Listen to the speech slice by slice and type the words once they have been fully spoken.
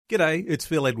G'day, it's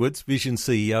Phil Edwards, Vision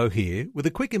CEO here, with a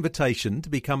quick invitation to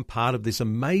become part of this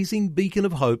amazing beacon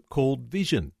of hope called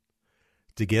Vision.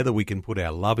 Together we can put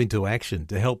our love into action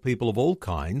to help people of all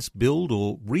kinds build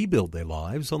or rebuild their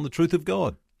lives on the truth of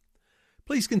God.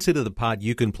 Please consider the part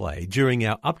you can play during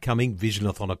our upcoming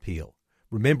Visionathon appeal,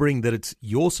 remembering that it's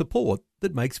your support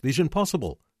that makes Vision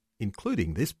possible,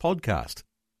 including this podcast.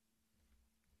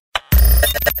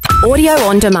 Audio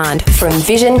on demand from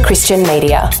Vision Christian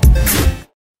Media.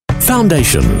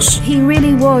 Foundations. He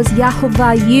really was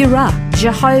Yahovah Yireh,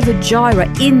 Jehovah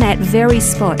Jireh, in that very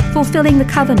spot, fulfilling the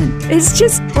covenant. It's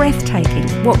just breathtaking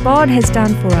what God has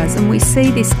done for us, and we see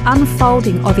this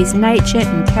unfolding of His nature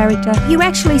and character. You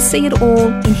actually see it all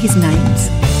in His names.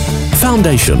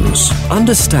 Foundations.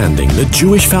 Understanding the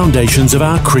Jewish foundations of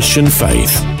our Christian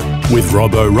faith. With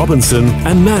Robbo Robinson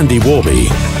and Mandy Warby.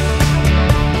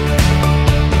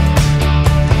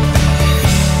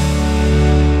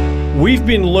 We've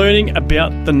been learning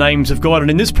about the names of God,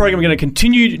 and in this program we're going to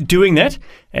continue doing that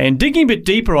and digging a bit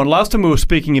deeper on. Last time we were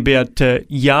speaking about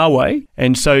Yahweh,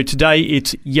 and so today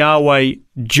it's Yahweh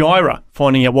Jireh,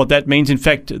 finding out what that means. In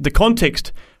fact, the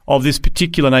context of this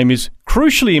particular name is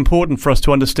crucially important for us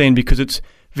to understand because it's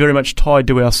very much tied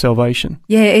to our salvation.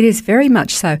 Yeah, it is very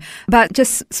much so. But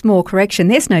just small correction,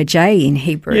 there's no J in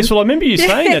Hebrew. Yes, well, I remember you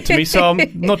saying that to me, so I'm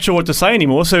not sure what to say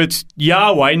anymore. So it's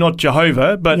Yahweh, not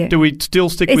Jehovah, but do we still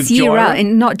stick with Jireh? It's Yireh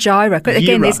and not Jireh.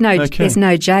 Again, there's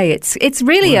no J. It's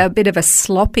really a bit of a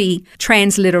sloppy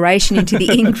transliteration into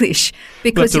the English.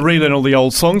 Because we'll have to relearn all the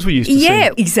old songs we used to sing.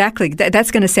 Yeah, exactly.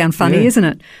 That's going to sound funny, isn't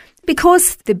it?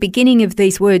 Because the beginning of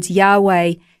these words,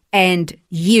 Yahweh and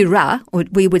Yireh, or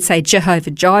we would say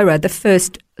Jehovah Jireh, the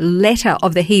first letter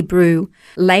of the Hebrew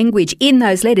language in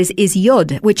those letters is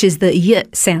Yod, which is the Y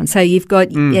sound. So you've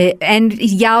got, and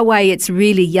Yahweh, it's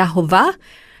really Yahovah.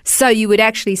 So you would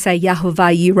actually say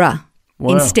Yahovah Yireh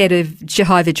instead of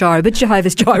Jehovah Jireh. But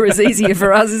Jehovah's Jireh is easier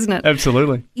for us, isn't it?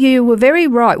 Absolutely. You were very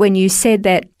right when you said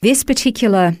that this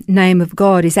particular name of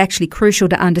God is actually crucial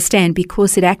to understand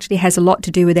because it actually has a lot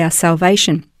to do with our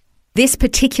salvation. This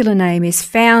particular name is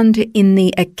found in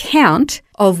the account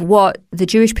of what the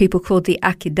Jewish people called the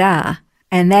Akedah,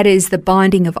 and that is the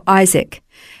binding of Isaac.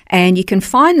 And you can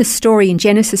find the story in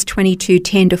Genesis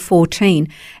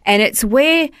 22:10-14, and it's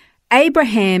where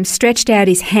Abraham stretched out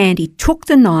his hand. He took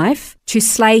the knife to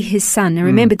slay his son. Now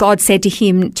remember, God said to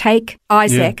him, take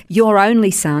Isaac, your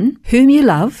only son, whom you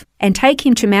love, and take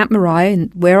him to Mount Moriah,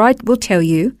 and where I will tell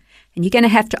you, and you're going to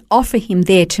have to offer him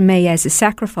there to me as a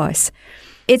sacrifice.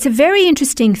 It's a very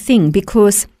interesting thing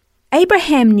because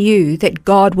Abraham knew that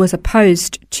God was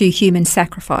opposed to human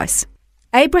sacrifice.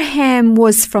 Abraham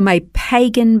was from a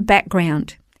pagan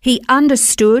background. He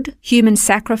understood human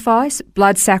sacrifice,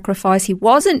 blood sacrifice. He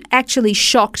wasn't actually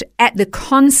shocked at the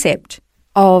concept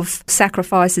of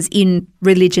sacrifices in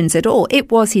religions at all.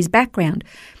 It was his background.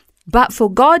 But for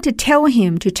God to tell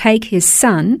him to take his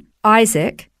son,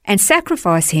 Isaac, and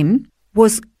sacrifice him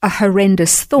was a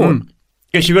horrendous thought.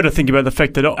 Yes, you've got to think about the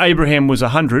fact that Abraham was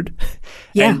 100.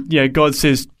 Yeah. And God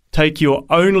says, take your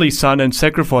only son and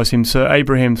sacrifice him. So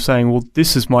Abraham's saying, well,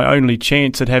 this is my only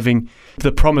chance at having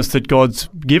the promise that God's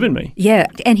given me. Yeah,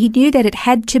 and he knew that it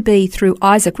had to be through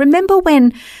Isaac. Remember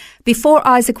when, before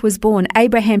Isaac was born,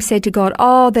 Abraham said to God,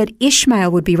 that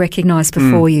Ishmael would be recognized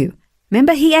before you.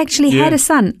 Remember, he actually had a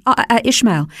son,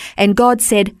 Ishmael. And God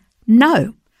said,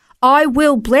 no, I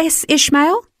will bless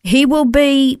Ishmael. He will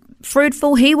be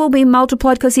fruitful, he will be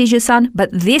multiplied because he's your son. But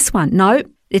this one, no,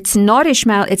 it's not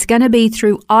Ishmael. It's going to be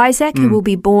through Isaac who will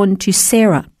be born to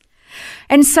Sarah.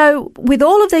 And so with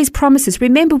all of these promises,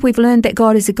 remember we've learned that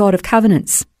God is a God of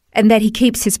covenants and that he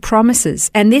keeps his promises.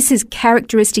 And this is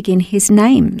characteristic in his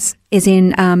names, as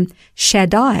in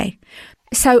Shaddai.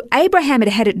 So Abraham had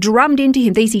had it drummed into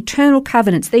him, these eternal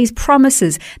covenants, these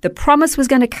promises. The promise was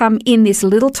going to come in this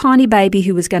little tiny baby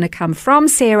who was going to come from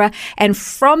Sarah, and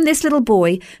from this little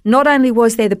boy, not only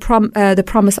was there the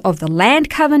promise of the land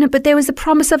covenant, but there was the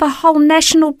promise of a whole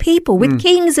national people with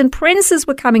kings and princes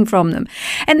were coming from them.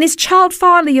 And this child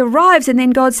finally arrives, and then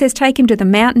God says, take him to the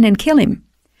mountain and kill him.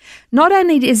 Not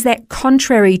only is that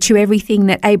contrary to everything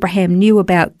that Abraham knew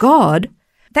about God,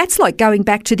 that's like going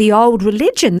back to the old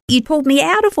religion. You pulled me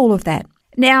out of all of that.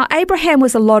 Now, Abraham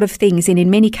was a lot of things, and in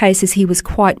many cases he was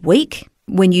quite weak.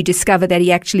 When you discover that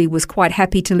he actually was quite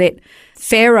happy to let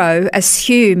Pharaoh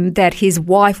assume that his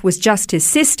wife was just his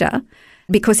sister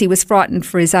because he was frightened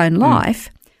for his own life.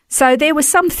 So there were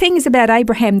some things about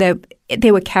Abraham that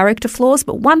there were character flaws,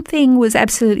 but one thing was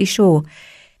absolutely sure.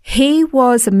 He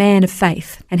was a man of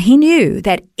faith, and he knew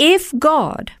that if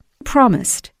God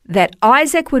promised that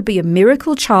Isaac would be a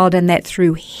miracle child and that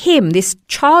through him, this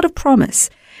child of promise,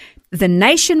 the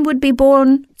nation would be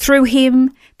born through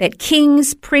him, that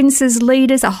kings, princes,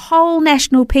 leaders, a whole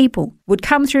national people would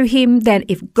come through him, that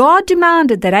if God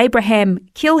demanded that Abraham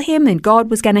kill him, then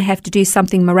God was going to have to do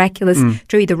something miraculous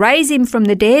to either raise him from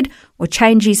the dead or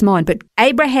change his mind. But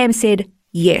Abraham said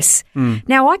yes.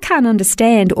 Now, I can't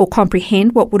understand or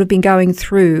comprehend what would have been going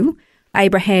through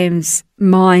Abraham's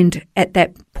mind at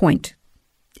that point.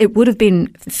 It would have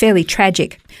been fairly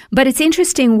tragic. But it's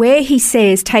interesting where he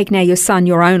says, take now your son,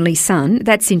 your only son.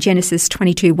 That's in Genesis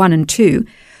 22, 1 and 2.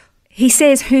 He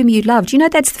says, whom you loved. You know,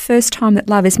 that's the first time that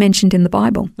love is mentioned in the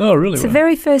Bible. Oh, really? It's the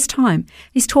very first time.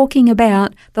 He's talking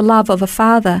about the love of a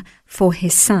father for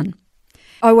his son.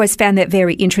 I always found that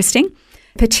very interesting,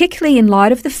 particularly in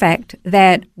light of the fact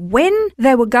that when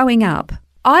they were going up,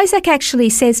 Isaac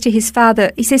actually says to his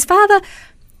father, he says, Father,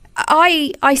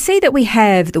 I see that we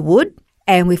have the wood,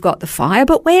 and we've got the fire,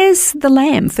 but where's the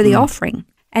lamb for the offering?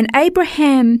 And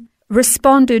Abraham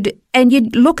responded, and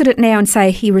you'd look at it now and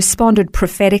say he responded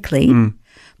prophetically,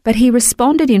 but he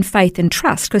responded in faith and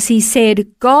trust because he said,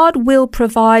 God will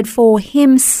provide for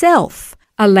himself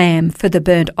a lamb for the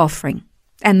burnt offering.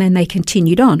 And then they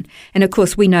continued on. And of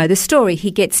course, we know the story. He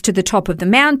gets to the top of the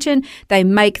mountain. They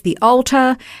make the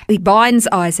altar. He binds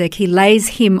Isaac. He lays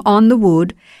him on the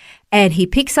wood. And he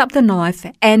picks up the knife,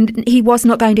 and he was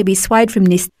not going to be swayed from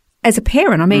this. As a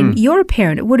parent, I mean, you're a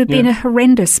parent. It would have been a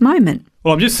horrendous moment.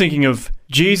 Well, I'm just thinking of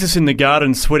Jesus in the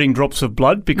garden sweating drops of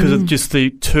blood because of just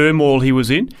the turmoil he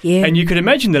was in. Yeah. And you can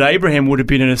imagine that Abraham would have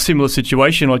been in a similar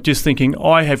situation, like just thinking,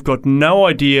 I have got no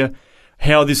idea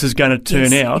how this is going to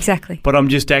turn out. Exactly. But I'm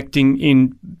just acting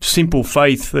in simple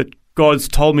faith that God's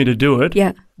told me to do it.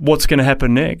 Yeah. What's going to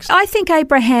happen next? I think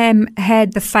Abraham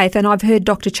had the faith, and I've heard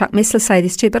Dr. Chuck Missler say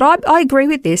this too, but I agree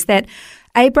with this, that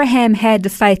Abraham had the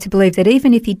faith to believe that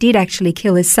even if he did actually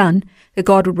kill his son, that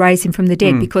God would raise him from the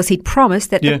dead because he'd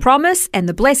promised that the promise and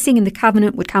the blessing and the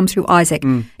covenant would come through Isaac.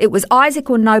 It was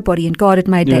Isaac or nobody, and God had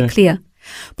made that clear.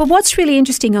 But what's really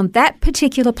interesting on that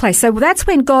particular place, so that's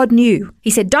when God knew.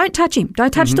 He said, don't touch him.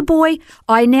 Don't touch the boy.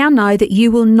 I now know that you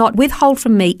will not withhold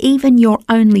from me even your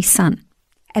only son.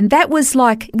 And that was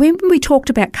like when we talked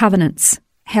about covenants,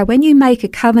 how when you make a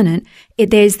covenant,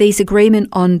 there's these agreement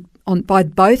on by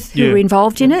both who are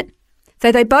involved in it.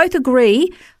 So they both agree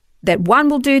that one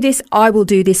will do this, I will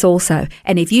do this also.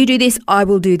 And if you do this, I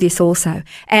will do this also.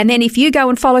 And then if you go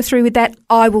and follow through with that,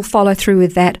 I will follow through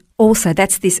with that also.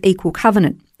 That's this equal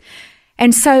covenant.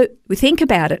 And so we think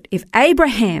about it. If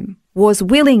Abraham was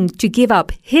willing to give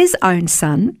up his own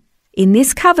son in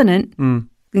this covenant,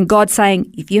 and God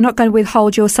saying, if you're not going to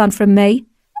withhold your son from me,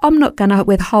 I'm not going to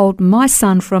withhold my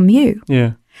son from you.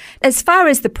 Yeah. As far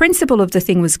as the principle of the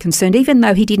thing was concerned, even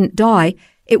though he didn't die,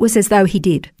 it was as though he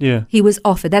did. Yeah. He was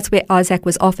offered. That's where Isaac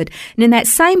was offered. And in that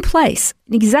same place,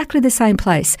 exactly the same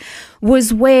place,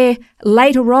 was where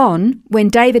later on, when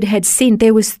David had sinned,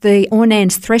 there was the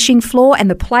Ornan's threshing floor and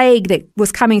the plague that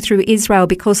was coming through Israel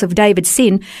because of David's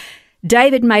sin.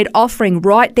 David made offering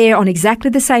right there on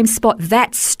exactly the same spot.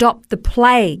 That stopped the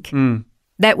plague.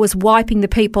 That was wiping the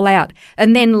people out.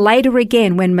 And then later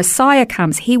again, when Messiah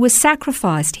comes, he was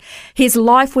sacrificed. His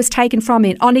life was taken from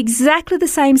him on exactly the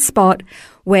same spot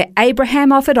where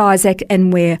Abraham offered Isaac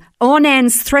and where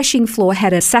Ornan's threshing floor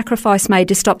had a sacrifice made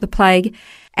to stop the plague.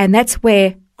 And that's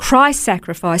where Christ's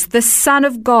sacrifice, the Son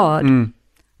of God,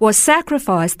 was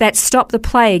sacrificed that stopped the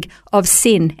plague of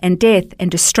sin and death and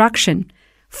destruction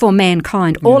for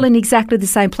mankind, all in exactly the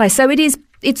same place. So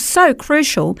it's so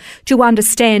crucial to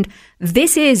understand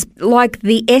this is like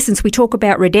the essence. We talk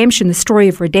about redemption, the story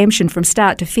of redemption from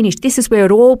start to finish. This is where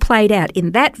it all played out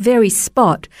in that very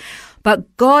spot.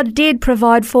 But God did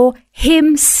provide for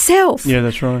himself. Yeah,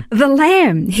 that's right. The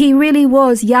Lamb. He really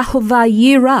was Yahovah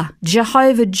Yireh,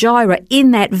 Jehovah Jireh,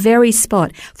 in that very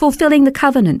spot, fulfilling the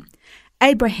covenant.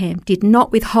 Abraham did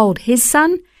not withhold his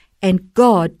son, and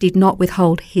God did not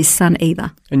withhold his son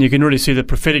either. And you can really see the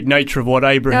prophetic nature of what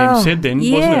Abraham said then,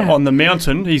 wasn't it? On the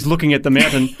mountain, he's looking at the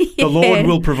mountain, the Lord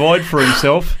will provide for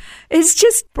himself. It's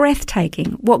just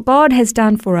breathtaking what God has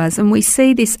done for us, and we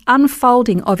see this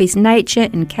unfolding of his nature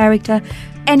and character,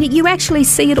 and you actually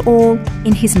see it all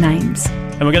in his names.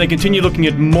 And we're going to continue looking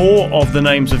at more of the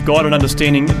names of God and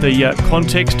understanding the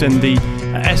context and the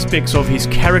aspects of his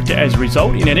character as a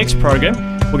result. In our next program,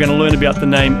 we're going to learn about the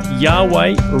name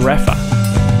Yahweh Rapha.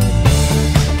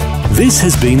 This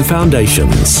has been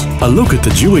Foundations, a look at the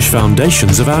Jewish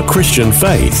foundations of our Christian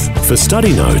faith. For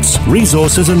study notes,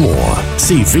 resources and more,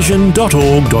 see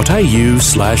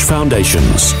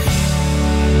vision.org.au/foundations.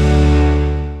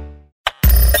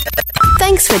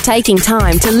 Thanks for taking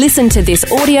time to listen to this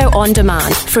audio on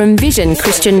demand from Vision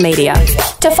Christian Media.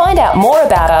 To find out more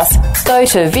about us, go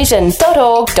to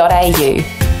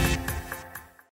vision.org.au.